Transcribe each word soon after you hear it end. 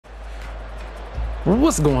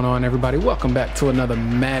What's going on, everybody? Welcome back to another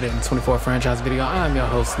Madden 24 franchise video. I'm your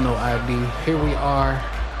host, No ID. Here we are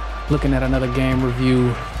looking at another game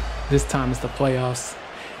review. This time it's the playoffs.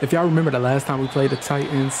 If y'all remember the last time we played the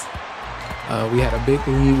Titans, we had a big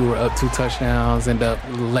lead. We were up 2 touchdowns, ended up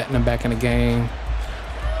letting them back in the game.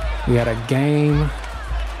 We had a game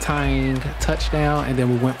tying touchdown, and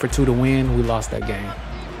then we went for 2 to win. We lost that game.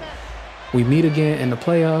 We meet again in the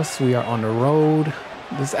playoffs. We are on the road.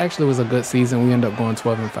 This actually was a good season. We ended up going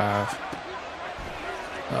 12-5.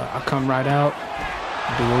 I come right out,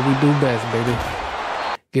 do what we do best, baby.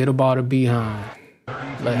 Get a ball to behind.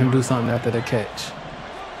 Let him do something after the catch.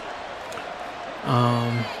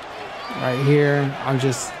 Right here, I'm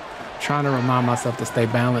just trying to remind myself to stay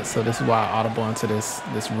balanced. So this is why I audible into this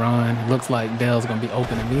run. It looks like Dell's gonna be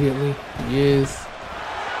open immediately. He is.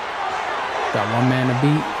 Got one man to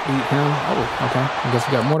beat him. Oh, okay. I guess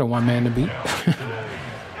we got more than one man to beat.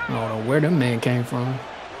 I don't know where them men came from,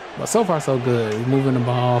 but so far so good. We're moving the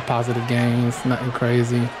ball, positive gains, nothing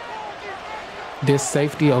crazy. This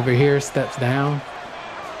safety over here steps down,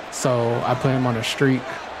 so I put him on a streak,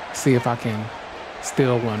 see if I can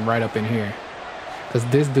steal one right up in here, because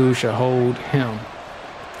this dude should hold him.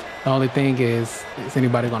 The only thing is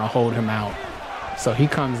anybody gonna hold him out? So he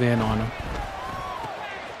comes in on him.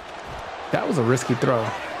 That was a risky throw,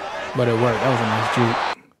 but it worked. That was a nice juke.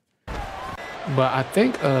 But I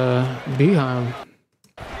think Beheim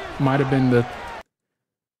might have been the...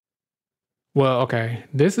 Well, okay,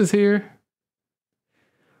 this is here.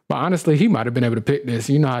 But honestly, he might have been able to pick this.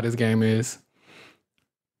 You know how this game is.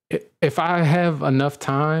 If I have enough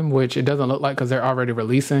time, which it doesn't look like because they're already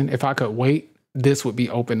releasing, if I could wait, this would be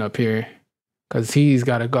open up here because he's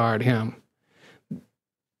got to guard him.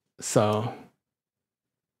 So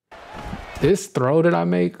this throw that I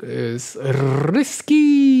make is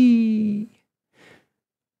risky.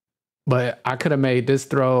 But I could have made this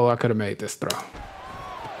throw. I could have made this throw.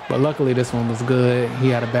 But luckily, this one was good. He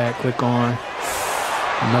had a bad click on.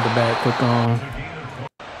 Another bad click on.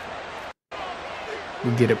 We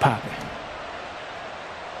get it popping.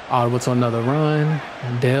 Audible to another run.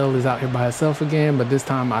 Dell is out here by himself again, but this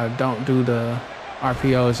time I don't do the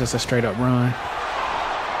RPO. It's just a straight up run.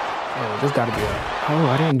 Oh, this got to be a... Oh,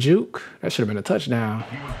 I didn't juke. That should have been a touchdown.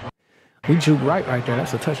 We juke right there.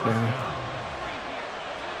 That's a touchdown.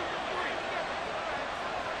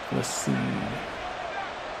 Let's see.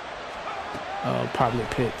 Probably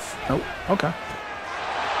Pitts. Nope. Okay.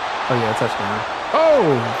 Oh, yeah, touchdown. Oh,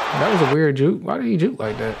 that was a weird juke. Why did he juke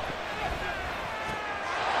like that?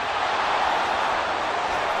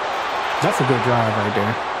 That's a good drive right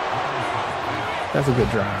there. That's a good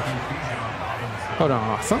drive. Hold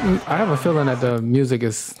on. I have a feeling that the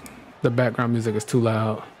background music is too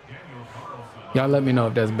loud. Y'all let me know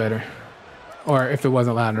if that's better. Or if it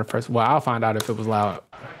wasn't loud in the first. Well, I'll find out if it was loud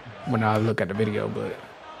when I look at the video, but.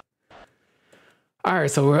 All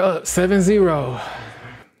right, so we're up 7-0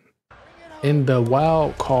 in the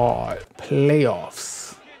wild card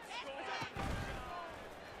playoffs.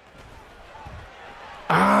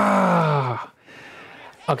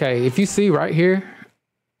 Okay, if you see right here,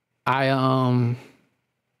 I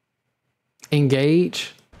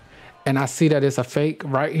engage and I see that it's a fake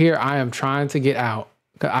right here. I am trying to get out.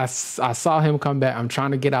 I saw him come back. I'm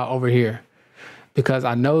trying to get out over here because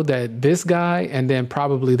I know that this guy and then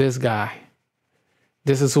probably this guy,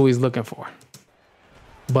 this is who he's looking for.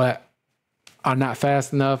 But I'm not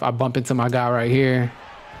fast enough. I bump into my guy right here.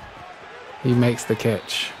 He makes the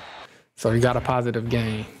catch. So he got a positive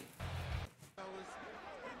gain.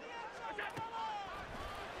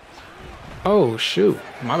 Oh, shoot.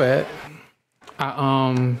 My bad.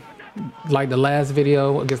 Like the last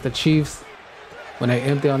video against the Chiefs, when they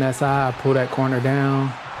empty on that side, I pull that corner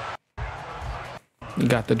down. You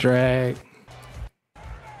got the drag.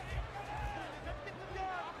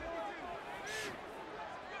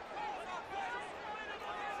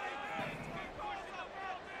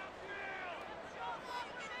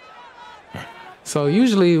 So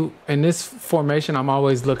usually in this formation, I'm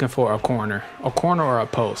always looking for a corner or a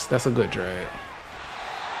post. That's a good drag.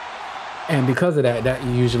 And because of that, that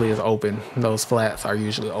usually is open. Those flats are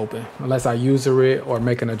usually open unless I user it or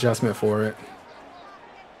make an adjustment for it.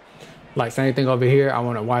 Like same thing over here, I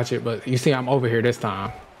want to watch it, but you see I'm over here this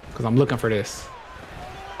time because I'm looking for this.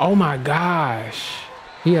 Oh my gosh.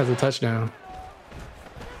 He has a touchdown.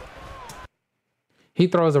 He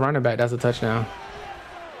throws a running back, that's a touchdown.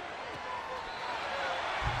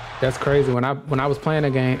 That's crazy. When I was playing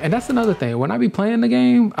the game, and that's another thing. When I be playing the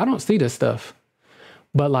game, I don't see this stuff.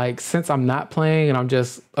 But like, since I'm not playing and I'm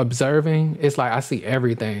just observing, it's like I see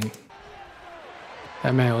everything.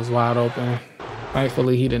 That man was wide open.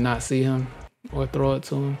 Thankfully, he did not see him. or throw it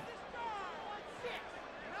to him.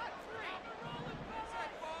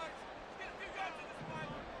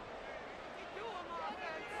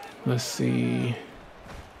 Let's see.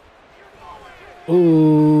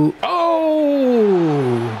 Ooh.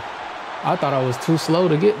 Oh! I thought I was too slow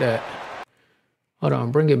to get that. Hold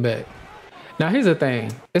on, bring it back. Now here's the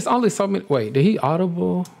thing. It's only so many. Wait, did he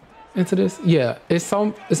audible into this? Yeah, it's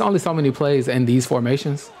only so many plays in these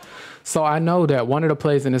formations. So I know that one of the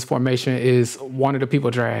plays in this formation is one of the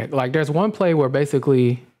people drag. Like there's one play where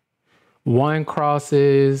basically one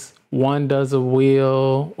crosses, one does a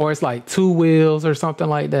wheel, or it's like two wheels or something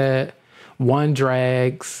like that. One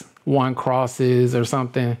drags, one crosses or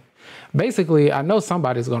something. Basically, I know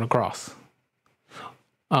somebody's gonna cross.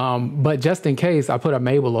 But just in case, I put a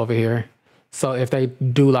Mabel over here. So if they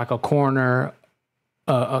do like a corner,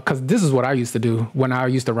 because this is what I used to do when I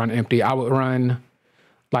used to run empty. I would run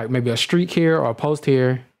like maybe a streak here or a post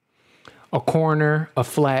here, a corner, a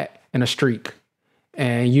flat, and a streak.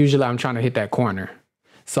 And usually I'm trying to hit that corner.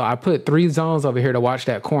 So I put 3 zones over here to watch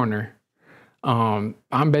that corner. I'm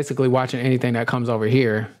basically watching anything that comes over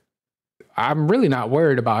here. I'm really not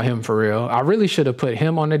worried about him for real. I really should have put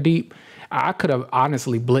him on the deep. I could have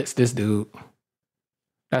honestly blitzed this dude.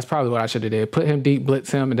 That's probably what I should have did. Put him deep, blitz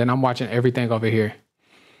him, and then I'm watching everything over here.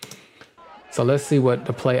 So let's see what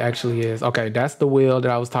the play actually is. Okay, that's the wheel that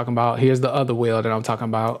I was talking about. Here's the other wheel that I'm talking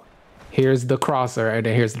about. Here's the crosser, and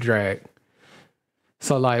then here's the drag.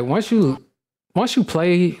 So like once you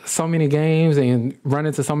play so many games and run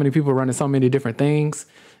into so many people running so many different things,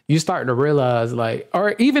 you start to realize like,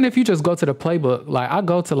 or even if you just go to the playbook, like I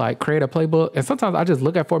go to like create a playbook and sometimes I just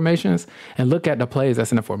look at formations and look at the plays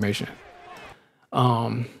that's in the formation.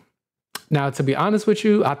 Now to be honest with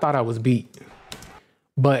you, I thought I was beat,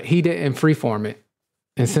 but he didn't freeform it.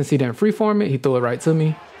 And since he didn't freeform it, he threw it right to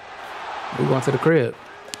me. We're going to the crib.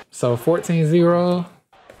 So 14-0.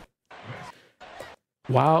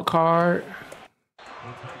 Wild card.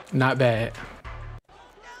 Not bad.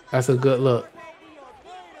 That's a good look.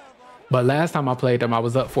 But last time I played them, I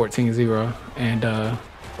was up 14-0 and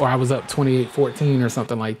or I was up 28-14 or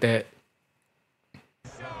something like that.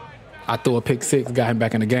 I threw a pick 6, got him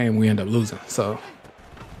back in the game, we ended up losing. So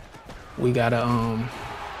we gotta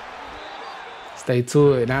stay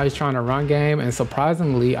to it. Now he's trying to run game, and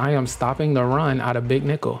surprisingly, I am stopping the run out of big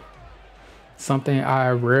nickel. Something I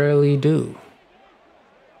rarely do.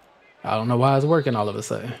 I don't know why it's working all of a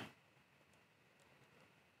sudden.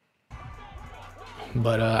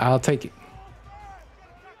 But I'll take it.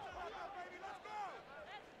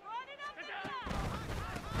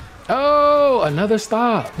 Oh, another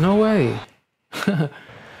stop. No way.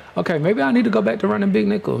 Okay, maybe I need to go back to running big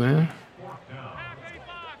nickel, man.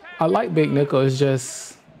 I like big nickel. It's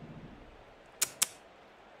just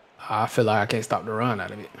I feel like I can't stop the run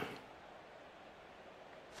out of it.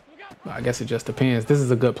 But I guess it just depends. This is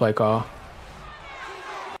a good play call.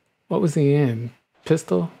 What was he in?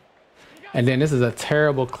 Pistol? And then this is a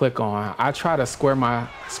terrible click on. I try to square my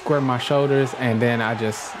shoulders and then I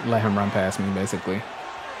just let him run past me basically.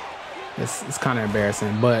 It's kind of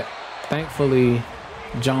embarrassing, but thankfully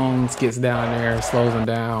Jones gets down there, slows him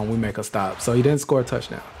down, we make a stop. So he didn't score a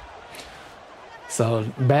touchdown. So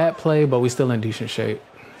bad play, but we still in decent shape.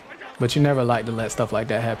 But you never like to let stuff like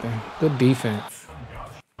that happen. Good defense.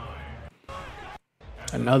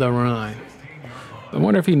 Another run. I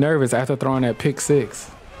wonder if he's nervous after throwing that pick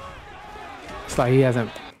 6. It's like he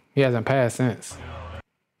hasn't passed since.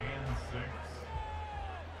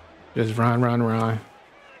 Just run, run, run.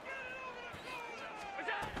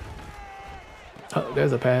 Oh,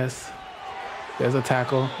 there's a pass. There's a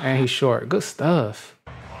tackle, and he's short. Good stuff.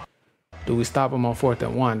 Do we stop him on 4th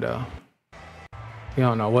and 1 though? You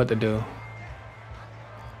don't know what to do.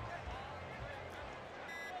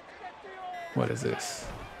 What is this?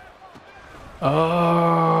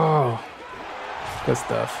 Oh, good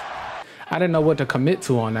stuff. I didn't know what to commit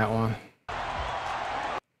to on that one.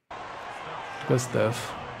 Good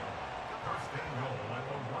stuff.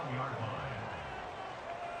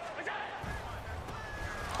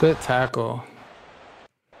 Good tackle.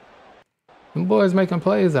 Them boys making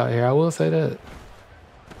plays out here, I will say that.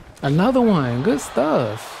 Another one, good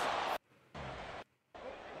stuff.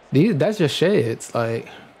 That's just sheds. Like,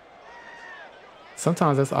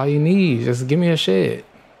 sometimes that's all you need. Just give me a shed.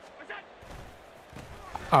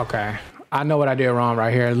 Okay, I know what I did wrong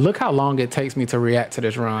right here. Look how long it takes me to react to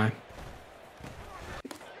this run.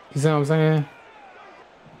 You see what I'm saying?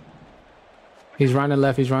 He's running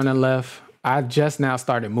left, he's running left. I just now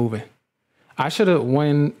started moving. I should have,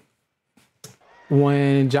 when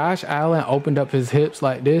Josh Allen opened up his hips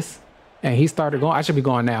like this and he started going, I should be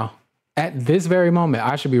going now. At this very moment,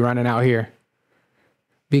 I should be running out here.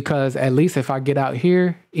 because at least if I get out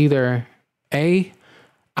here, either A,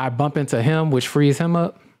 I bump into him, which frees him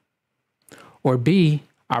up, or B,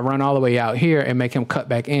 I run all the way out here and make him cut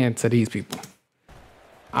back into these people.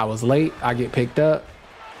 I was late, I get picked up,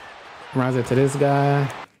 runs into this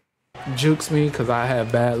guy, jukes me because I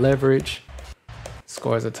have bad leverage,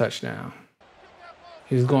 scores a touchdown.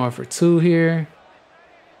 He's going for 2 here.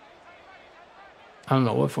 I don't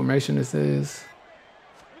know what formation this is.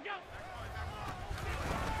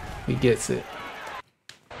 He gets it.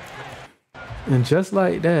 And just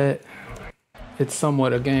like that, it's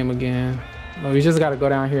somewhat a game again. We just got to go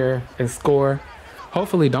down here and score.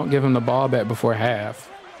 Hopefully don't give him the ball back before half.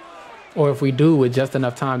 Or if we do, with just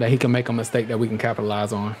enough time that he can make a mistake that we can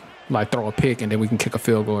capitalize on. Like throw a pick and then we can kick a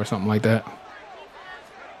field goal or something like that.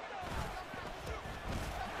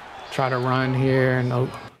 Try to run here,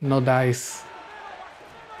 no dice.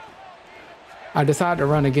 I decided to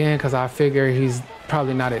run again because I figure he's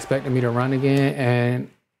probably not expecting me to run again, and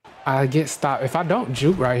I get stopped. If I don't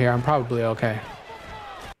juke right here, I'm probably okay.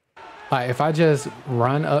 Like if I just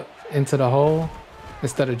run up into the hole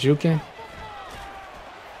instead of juking,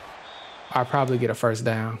 I probably get a first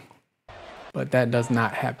down, but that does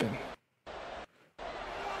not happen.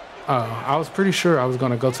 Oh, I was pretty sure I was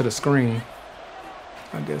gonna go to the screen.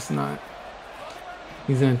 I guess not.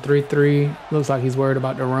 He's in 3-3. Looks like he's worried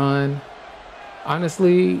about the run.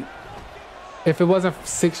 Honestly, if it wasn't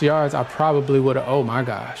 6 yards, I probably would have, oh my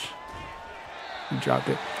gosh. He dropped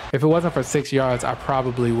it. If it wasn't for 6 yards, I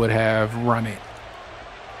probably would have run it.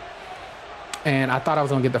 And I thought I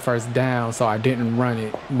was gonna get the first down, so I didn't run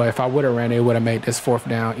it. But if I would have ran it, it would have made this 4th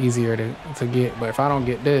down easier to get. But if I don't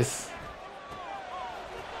get this,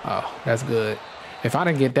 oh, that's good. If I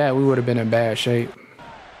didn't get that, we would have been in bad shape.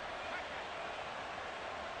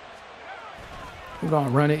 We're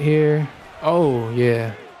gonna run it here. Oh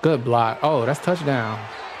yeah, good block. Oh, that's touchdown.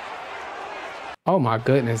 Oh my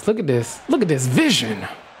goodness, look at this. Look at this vision.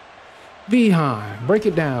 Behind, break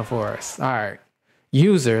it down for us. All right.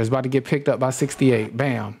 User is about to get picked up by 68.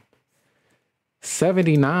 Bam.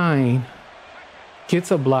 79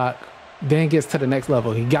 gets a block, then gets to the next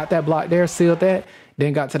level. He got that block there, sealed that,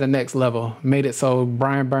 then got to the next level. Made it so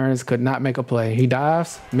Brian Burns could not make a play. He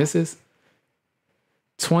dives, misses.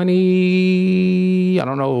 20, I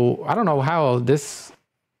don't know how this,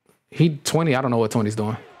 20, I don't know what 20's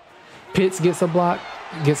doing. Pitts gets a block,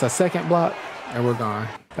 gets a second block, and we're gone.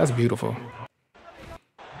 That's beautiful.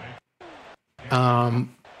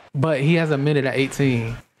 But he has a minute at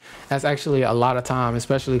 18. That's actually a lot of time,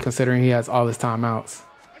 especially considering he has all his timeouts.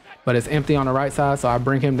 But it's empty on the right side, so I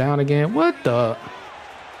bring him down again. What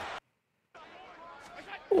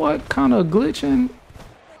kind of glitching?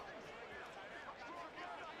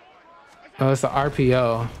 Oh, it's the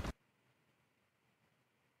RPO.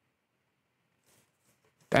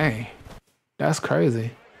 Dang, that's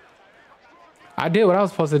crazy. I did what I was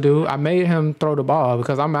supposed to do. I made him throw the ball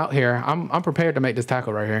because I'm out here. I'm prepared to make this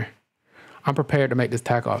tackle right here. I'm prepared to make this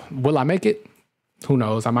tackle. Will I make it? Who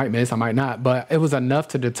knows? I might miss, I might not. But it was enough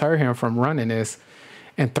to deter him from running this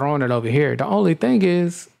and throwing it over here. The only thing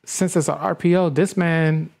is, since it's an RPO, this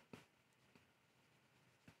man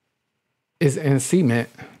is in cement.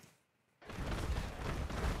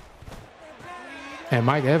 And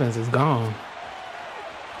Mike Evans is gone.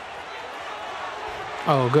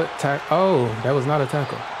 Oh, good tackle. Oh, that was not a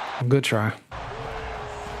tackle. Good try.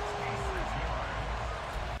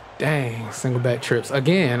 Dang, single back trips.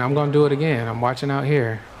 Again, I'm going to do it again. I'm watching out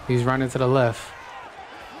here. He's running to the left.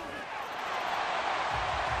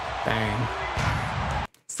 Dang.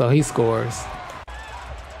 So he scores.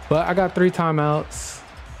 But I got 3 timeouts.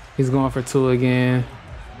 He's going for 2 again.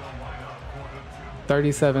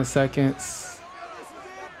 37 seconds.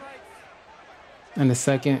 In the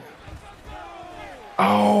second.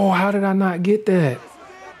 Oh, how did I not get that?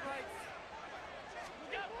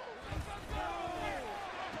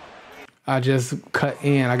 I just cut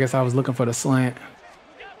in. I guess I was looking for the slant.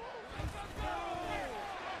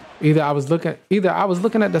 Either I was looking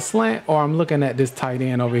at the slant or I'm looking at this tight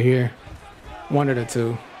end over here. One of the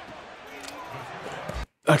two.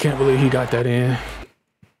 I can't believe he got that in.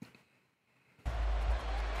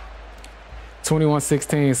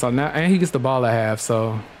 21-16. So now, and he gets the ball at half.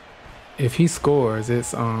 So if he scores,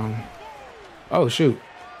 it's oh shoot.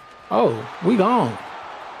 Oh, we gone.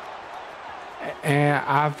 And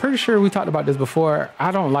I'm pretty sure we talked about this before.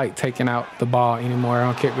 I don't like taking out the ball anymore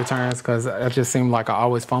on kick returns because it just seemed like I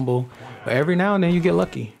always fumble. But every now and then you get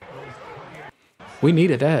lucky. We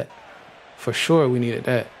needed that. For sure we needed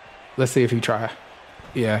that. Let's see if he try.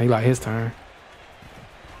 Yeah, he like his turn.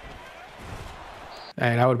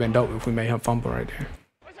 Hey, that would have been dope if we made him fumble right there.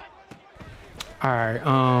 All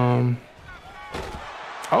right.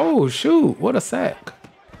 Oh shoot! What a sack.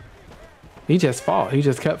 He just fought. He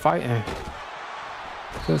just kept fighting.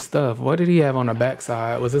 Good stuff. What did he have on the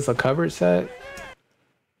backside? Was this a covered sack?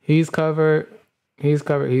 He's covered. He's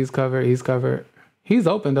covered. He's covered. He's covered. He's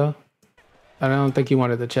open though. I don't think he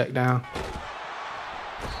wanted to check down.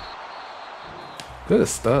 Good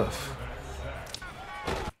stuff.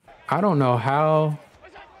 I don't know how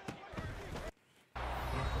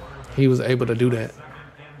he was able to do that.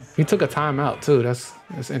 He took a timeout too.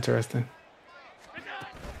 That's interesting.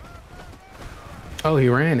 Oh, he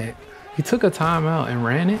ran it. He took a timeout and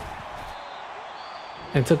ran it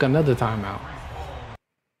and took another timeout.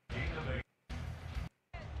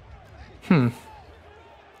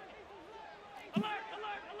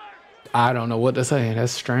 I don't know what to say.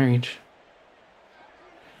 That's strange.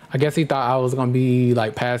 I guess he thought I was going to be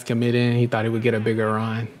like pass committing. He thought he would get a bigger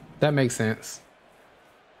run. That makes sense.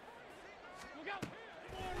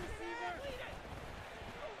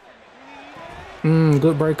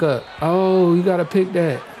 Good breakup. Oh, you got to pick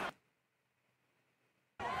that.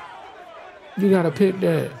 You got to pick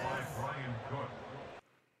that.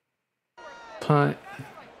 Punt.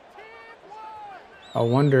 I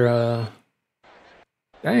wonder,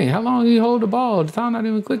 dang, how long did he hold the ball? The time not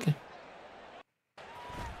even clicking.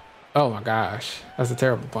 Oh my gosh, that's a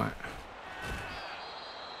terrible punt.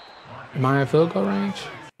 Am I in field goal range?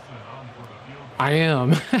 I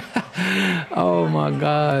am. Oh my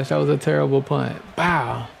gosh, that was a terrible punt.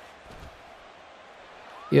 Wow.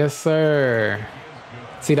 Yes, sir.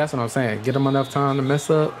 See, that's what I'm saying. Get him enough time to mess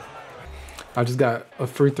up. I just got a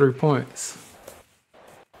free 3 points.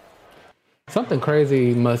 Something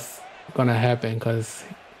crazy must gonna happen because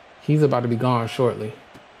he's about to be gone shortly.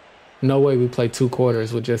 No way we play 2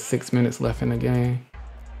 quarters with just 6 minutes left in the game,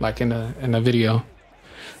 like in the video.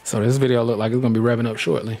 So this video look like it's gonna be revving up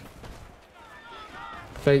shortly.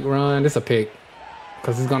 Fake run. This a pick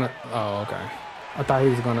because he's gonna. Oh, okay. I thought he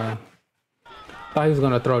was gonna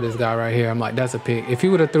throw this guy right here. I'm like, that's a pick. If he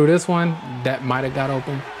would have threw this one, that might have got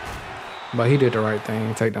open. But he did the right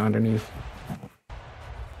thing. Take the underneath.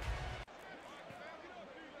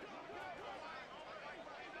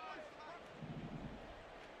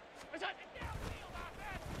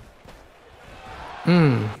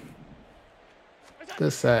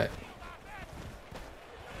 Good sack.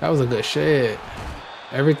 That was a good shed.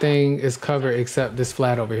 Everything is covered except this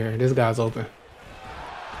flat over here. This guy's open.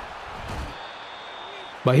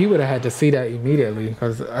 But he would have had to see that immediately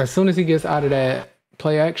because as soon as he gets out of that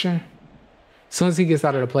play action, as soon as he gets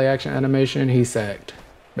out of the play action animation, he's sacked,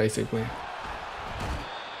 basically.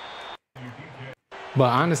 But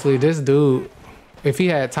honestly, this dude, if he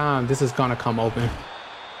had time, this is gonna come open.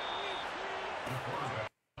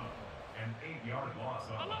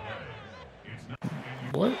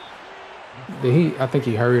 What? Did he? I think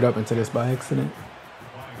he hurried up into this by accident.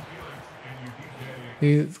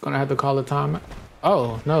 He's gonna have to call a timeout.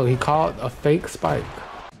 Oh no, he called a fake spike.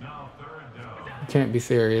 You can't be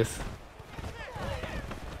serious.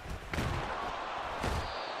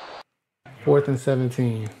 4th and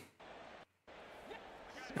 17.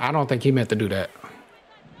 I don't think he meant to do that.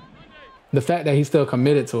 The fact that he's still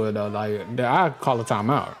committed to it though, like I call a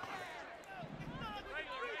timeout.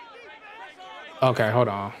 Okay, hold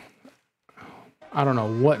on. I don't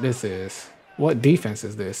know what this is. What defense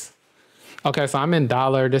is this? Okay, so I'm in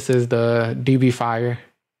dollar. This is the DB Fire.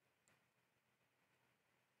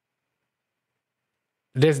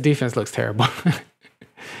 This defense looks terrible.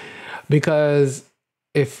 Because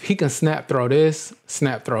if he can snap throw this,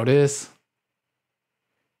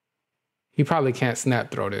 he probably can't snap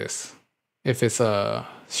throw this if it's a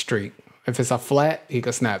streak. If it's a flat, he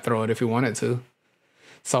could snap throw it if he wanted to.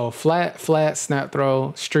 So flat, snap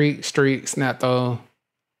throw, streak, snap throw.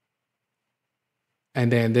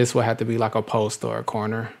 And then this would have to be like a post or a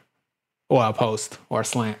corner. Or a post or a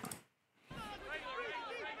slant.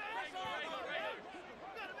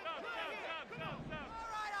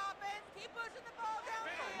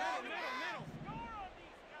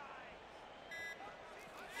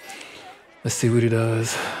 Let's see what he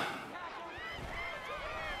does.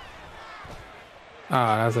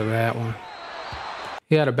 Ah, that's a bad one.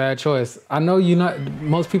 He had a bad choice. I know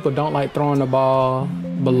most people don't like throwing the ball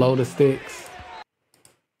below the sticks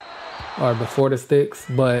or before the sticks,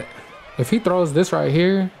 but if he throws this right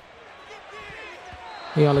here,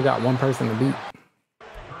 he only got one person to beat.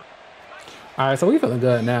 All right, so we feeling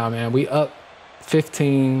good now, man. We up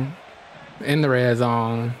 15 in the red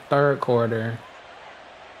zone, 3rd quarter.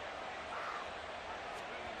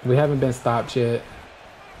 We haven't been stopped yet.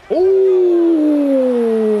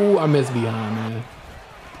 Ooh, I missed behind, man.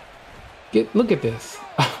 Look at this.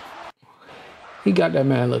 He got that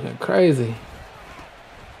man looking crazy.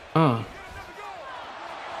 I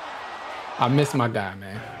miss my guy,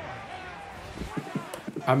 man.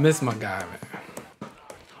 I miss my guy, man.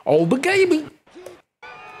 Oh, the baby.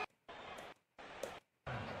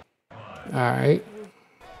 All right.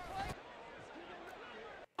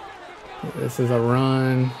 This is a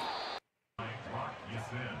run.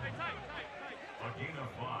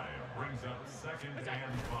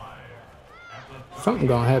 Something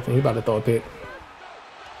gonna happen. He about to throw a pick.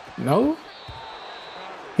 No?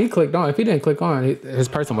 He clicked on. If he didn't click on, his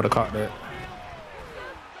person would have caught that.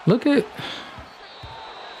 Look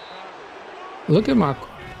at my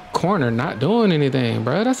corner not doing anything,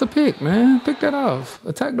 bro. That's a pick, man. Pick that off.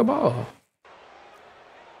 Attack the ball.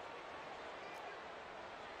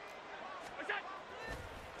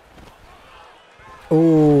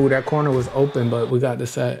 Oh, that corner was open, but we got the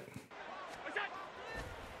sack.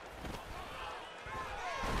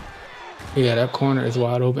 Yeah, that corner is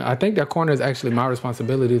wide open. I think that corner is actually my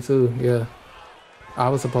responsibility too. Yeah, I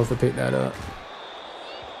was supposed to pick that up.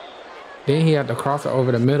 Then he had to cross it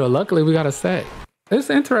over the middle. Luckily, we got a sack. It's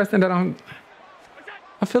interesting that I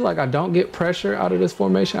feel like I don't get pressure out of this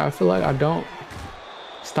formation. I feel like I don't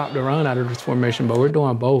stop the run out of this formation, but we're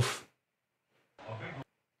doing both.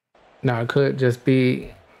 Now, it could just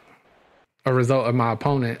be a result of my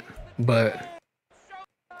opponent, but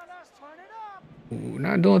ooh,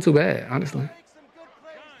 not doing too bad, honestly.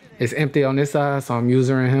 It's empty on this side, so I'm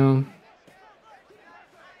using him.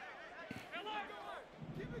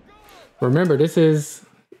 Remember, it's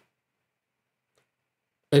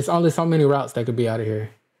only so many routes that could be out of here.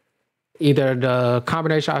 Either the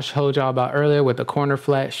combination I showed y'all about earlier with the corner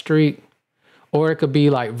flat streak, or it could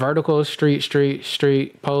be like vertical streak,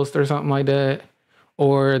 post or something like that.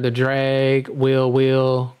 Or the drag,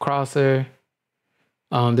 wheel, crosser.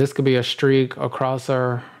 This could be a streak, a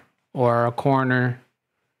crosser, or a corner.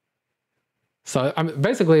 So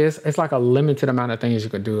basically, it's like a limited amount of things you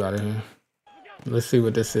could do out of here. Let's see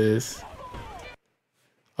what this is.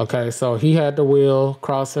 Okay, so he had the wheel,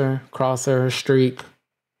 crosser, streak.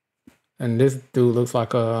 And this dude looks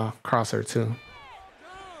like a crosser too.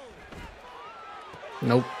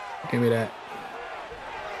 Nope, give me that.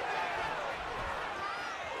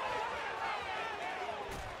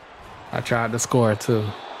 I tried to score too.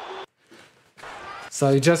 So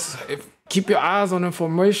you just keep your eyes on the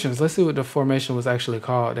formations. Let's see what the formation was actually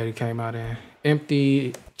called that he came out in.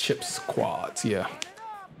 Empty chip squads, yeah.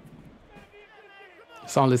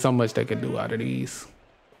 It's only so much they can do out of these.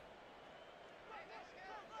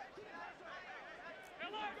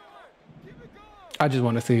 I just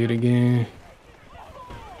want to see it again.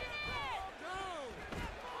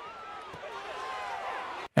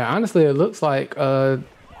 And honestly, it looks like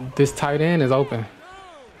this tight end is open.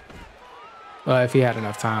 If he had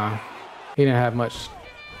enough time. He didn't have much.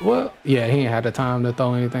 Well, yeah, he didn't have the time to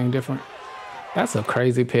throw anything different. That's a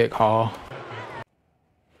crazy pick, Hall.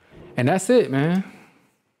 And that's it, man.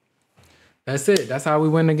 That's it. That's how we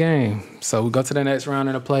win the game. So we go to the next round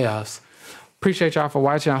in the playoffs. Appreciate y'all for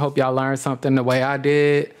watching. I hope y'all learned something the way I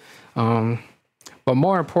did. But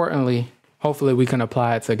more importantly, hopefully we can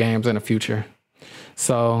apply it to games in the future.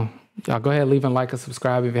 So y'all go ahead, leave a like and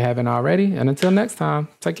subscribe if you haven't already. And until next time,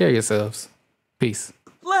 take care of yourselves. Peace.